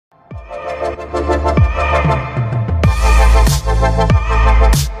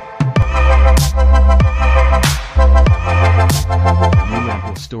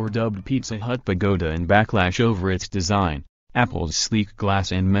dubbed Pizza Hut Pagoda and backlash over its design. Apple's sleek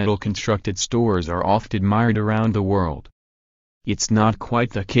glass and metal constructed stores are oft admired around the world. It's not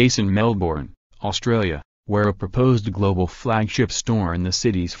quite the case in Melbourne, Australia, where a proposed global flagship store in the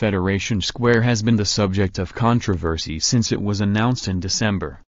city's Federation Square has been the subject of controversy since it was announced in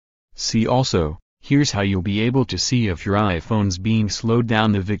December. See also, here's how you'll be able to see if your iPhone's being slowed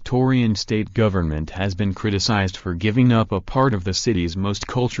down. The Victorian state government has been criticized for giving up a part of the city's most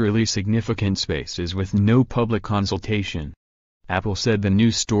culturally significant spaces with no public consultation. Apple said the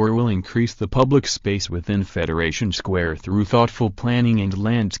new store will increase the public space within Federation Square through thoughtful planning and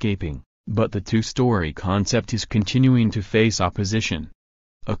landscaping, but the two-story concept is continuing to face opposition.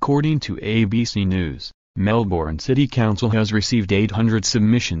 According to ABC News, Melbourne City Council has received 800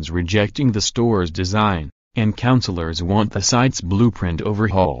 submissions rejecting the store's design, and councillors want the site's blueprint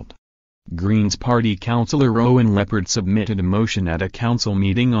overhauled. Greens Party councillor Rowan Leopard submitted a motion at a council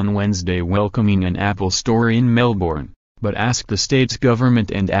meeting on Wednesday welcoming an Apple store in Melbourne, but asked the state's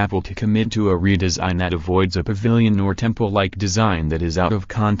government and Apple to commit to a redesign that avoids a pavilion or temple-like design that is out of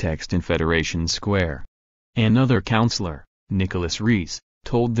context in Federation Square. Another councillor, Nicholas Rees,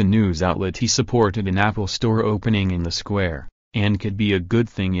 told the news outlet he supported an Apple store opening in the square, and could be a good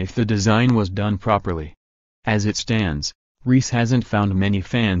thing if the design was done properly. As it stands, Rees hasn't found many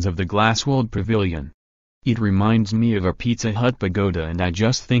fans of the glass-walled pavilion. It reminds me of a Pizza Hut pagoda and I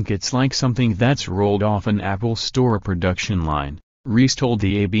just think it's like something that's rolled off an Apple store production line, Rees told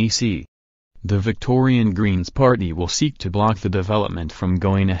the ABC. The Victorian Greens Party will seek to block the development from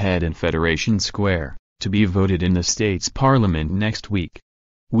going ahead in Federation Square, to be voted in the state's parliament next week.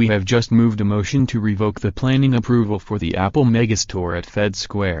 We have just moved a motion to revoke the planning approval for the Apple megastore at Fed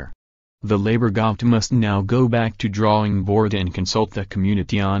Square. The Labour government must now go back to drawing board and consult the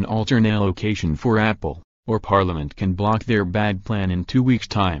community on alternate location for Apple, or Parliament can block their bad plan in 2 weeks'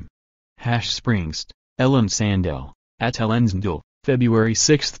 time. #Springst, Ellen Sandell, at Ellensdale, February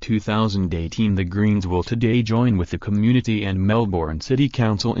 6, 2018. The Greens will today join with the community and Melbourne City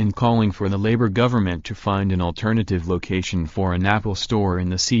Council in calling for the Labour government to find an alternative location for an Apple store in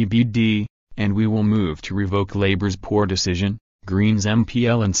the CBD, and we will move to revoke Labour's poor decision, Greens MP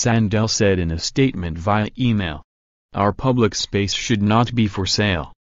Ellen Sandell said in a statement via email. Our public space should not be for sale.